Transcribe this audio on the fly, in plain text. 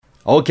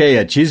Okay,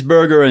 a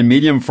cheeseburger and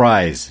medium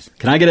fries.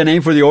 Can I get a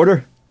name for the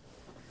order?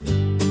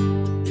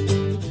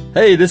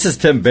 Hey, this is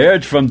Tim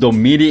Baird from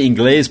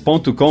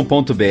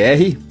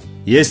dominiinglês.com.br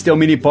e este é o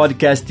mini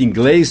podcast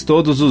Inglês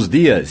Todos os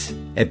Dias,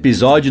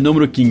 episódio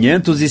número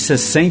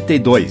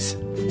 562.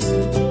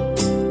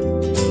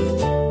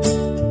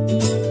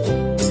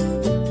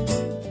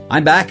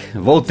 I'm back,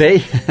 voltei.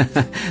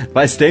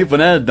 Faz tempo,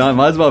 né?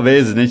 Mais uma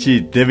vez, a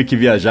gente teve que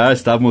viajar,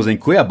 estávamos em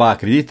Cuiabá,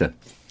 acredita?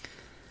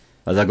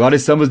 Mas agora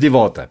estamos de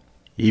volta.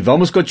 E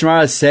vamos continuar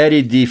a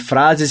série de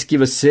frases que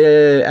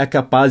você é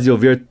capaz de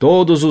ouvir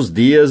todos os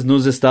dias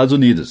nos Estados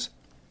Unidos.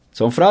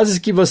 São frases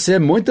que você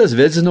muitas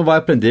vezes não vai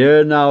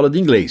aprender na aula de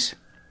inglês.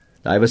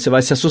 Aí você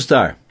vai se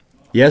assustar.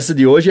 E essa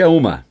de hoje é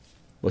uma.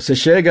 Você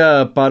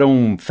chega para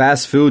um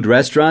fast food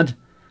restaurant,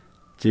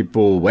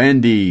 tipo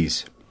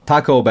Wendy's,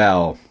 Taco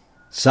Bell,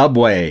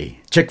 Subway,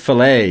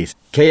 Chick-fil-A,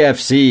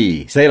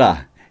 KFC, sei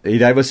lá. E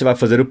daí você vai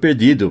fazer o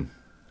pedido.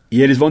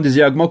 E eles vão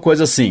dizer alguma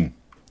coisa assim: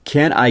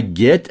 Can I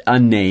get a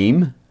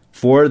name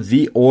for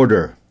the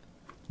order?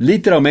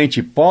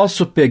 Literalmente,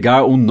 posso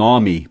pegar um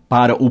nome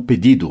para o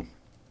pedido?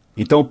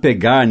 Então,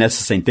 pegar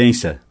nessa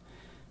sentença,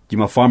 de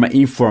uma forma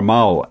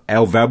informal, é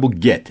o verbo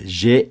get,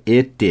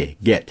 G-E-T,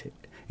 get.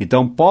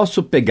 Então,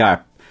 posso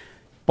pegar.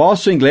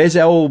 Posso em inglês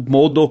é o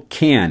modo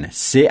can,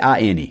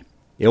 C-A-N.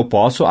 Eu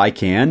posso, I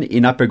can, e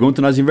na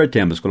pergunta nós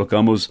invertemos,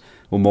 colocamos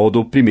o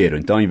modo primeiro.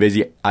 Então, em vez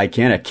de I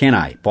can, é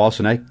can I.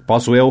 Posso, né?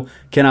 Posso eu,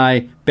 can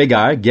I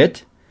pegar,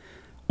 get,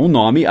 um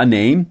nome, a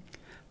name,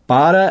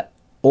 para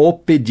o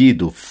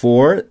pedido,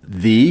 for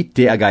the,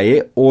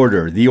 T-H-E,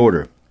 order, the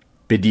order,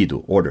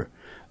 pedido, order.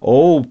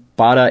 Ou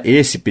para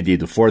esse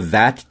pedido, for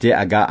that,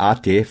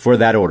 T-H-A-T, for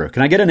that order.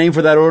 Can I get a name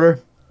for that order?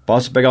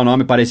 Posso pegar o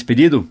nome para esse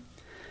pedido?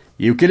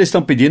 E o que eles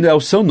estão pedindo é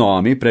o seu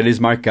nome, para eles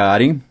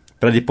marcarem,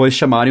 para depois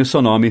chamarem o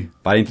seu nome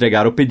para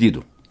entregar o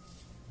pedido.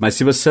 Mas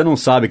se você não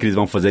sabe que eles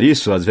vão fazer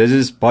isso, às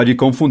vezes pode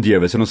confundir,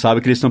 você não sabe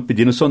que eles estão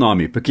pedindo o seu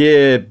nome,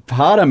 porque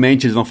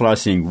raramente eles vão falar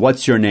assim,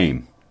 what's your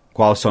name?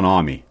 Qual é o seu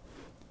nome?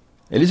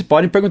 Eles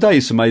podem perguntar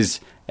isso,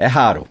 mas é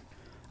raro.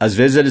 Às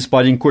vezes eles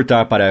podem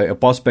encurtar para, eu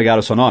posso pegar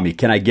o seu nome?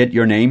 Can I get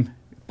your name?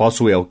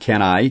 Posso eu, can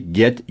I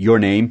get your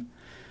name?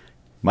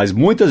 Mas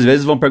muitas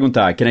vezes vão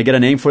perguntar, can I get a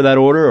name for that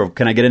order? Or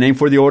can I get a name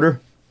for the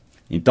order?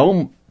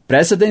 Então,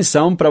 preste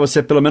atenção para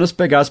você pelo menos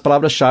pegar as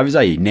palavras-chave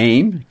aí.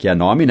 Name, que é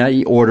nome, né?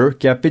 E order,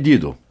 que é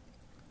pedido.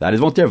 Tá? Eles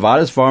vão ter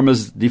várias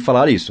formas de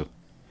falar isso.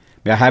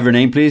 May I have your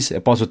name, please? Eu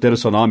posso ter o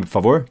seu nome, por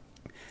favor?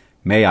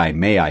 May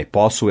I.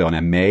 Posso eu,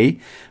 né? May.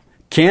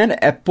 Can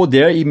é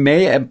poder e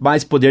may é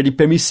mais poder de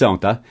permissão,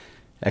 tá?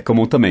 É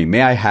comum também.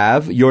 May I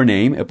have your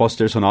name? Eu posso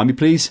ter seu nome,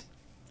 please?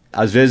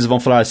 Às vezes vão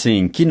falar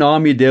assim, que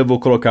nome devo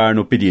colocar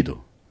no pedido?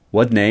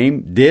 What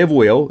name?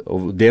 Devo eu,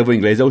 o devo em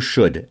inglês é o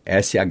should,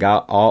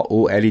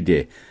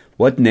 S-H-O-U-L-D.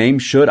 What name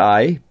should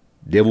I,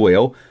 devo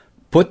eu,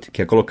 put,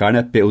 que é colocar,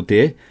 né,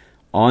 P-U-T,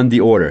 on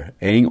the order,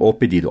 em o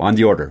pedido, on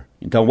the order.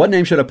 Então, what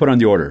name should I put on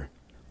the order?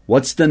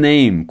 What's the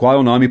name? Qual é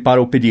o nome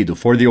para o pedido,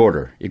 for the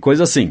order? E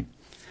coisa assim.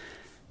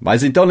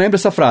 Mas então lembra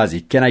essa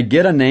frase, can I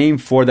get a name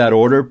for that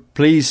order,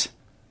 please?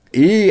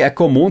 E é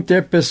comum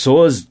ter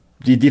pessoas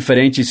de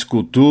diferentes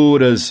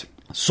culturas,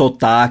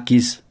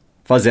 sotaques,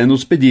 fazendo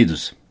os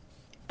pedidos.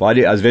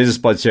 Às vezes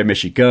pode ser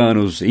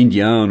mexicanos,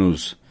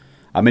 indianos,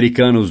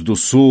 americanos do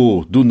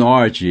sul, do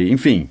norte,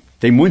 enfim,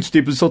 tem muitos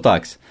tipos de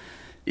sotaques.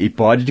 E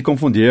pode te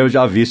confundir, eu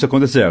já vi isso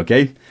acontecer,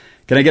 ok?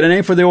 Can I get a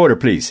name for the order,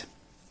 please?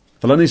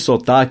 Falando em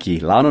sotaque,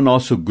 lá no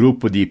nosso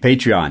grupo de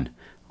Patreon,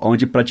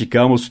 onde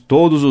praticamos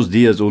todos os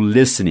dias o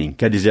listening,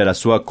 quer dizer, a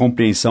sua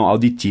compreensão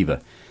auditiva,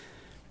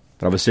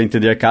 para você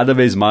entender cada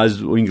vez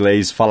mais o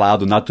inglês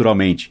falado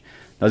naturalmente.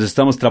 Nós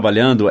estamos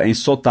trabalhando em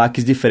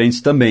sotaques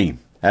diferentes também.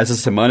 Essa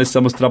semana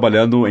estamos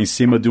trabalhando em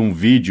cima de um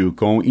vídeo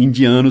com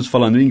indianos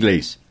falando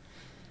inglês.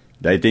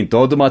 Daí tem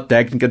toda uma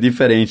técnica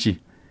diferente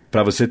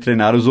para você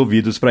treinar os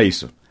ouvidos para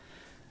isso.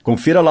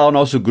 Confira lá o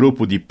nosso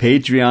grupo de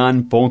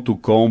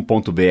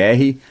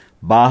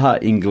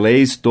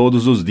patreon.com.br/inglês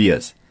todos os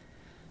dias.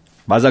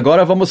 Mas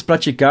agora vamos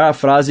praticar a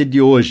frase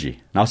de hoje,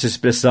 nossa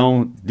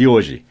expressão de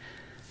hoje.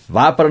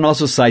 Vá para o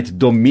nosso site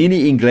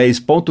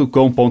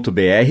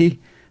dominiinglês.com.br,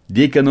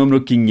 dica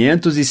número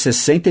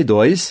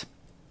 562.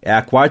 É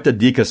a quarta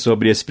dica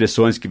sobre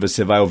expressões que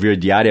você vai ouvir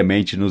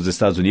diariamente nos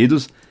Estados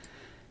Unidos.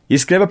 E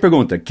escreva a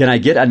pergunta, can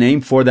I get a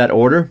name for that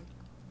order?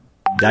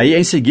 Daí,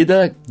 em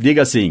seguida,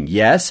 diga assim,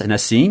 yes, and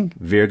assim,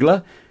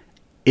 vírgula,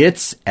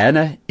 it's,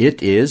 and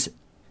it is,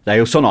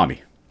 daí o seu nome.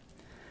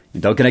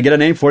 Então, can I get a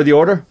name for the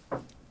order?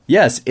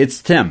 Yes,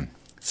 it's Tim.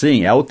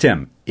 Sim, é o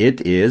Tim.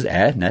 It is,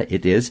 né,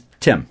 it is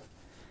Tim.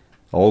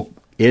 Ou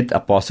it,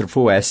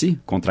 apóstrofo S,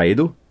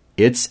 contraído,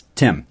 it's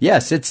Tim.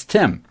 Yes, it's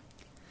Tim.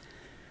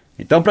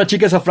 Então,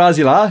 pratique essa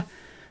frase lá,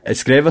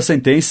 escreva a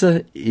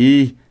sentença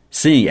e,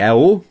 sim, é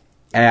o,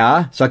 é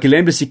a, só que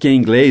lembre-se que em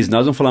inglês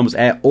nós não falamos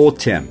é o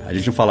Tim, a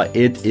gente não fala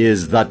it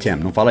is the Tim,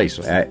 não fala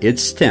isso, é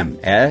it's Tim,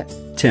 é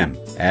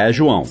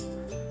João,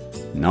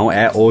 não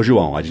é o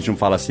João, a gente não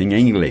fala assim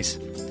em inglês.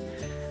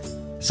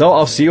 So,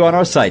 I'll see you on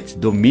our site,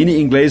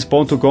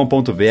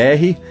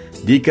 dominiinglês.com.br,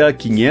 Dica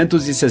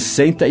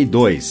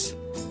 562.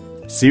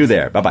 See you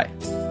there. Bye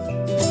bye.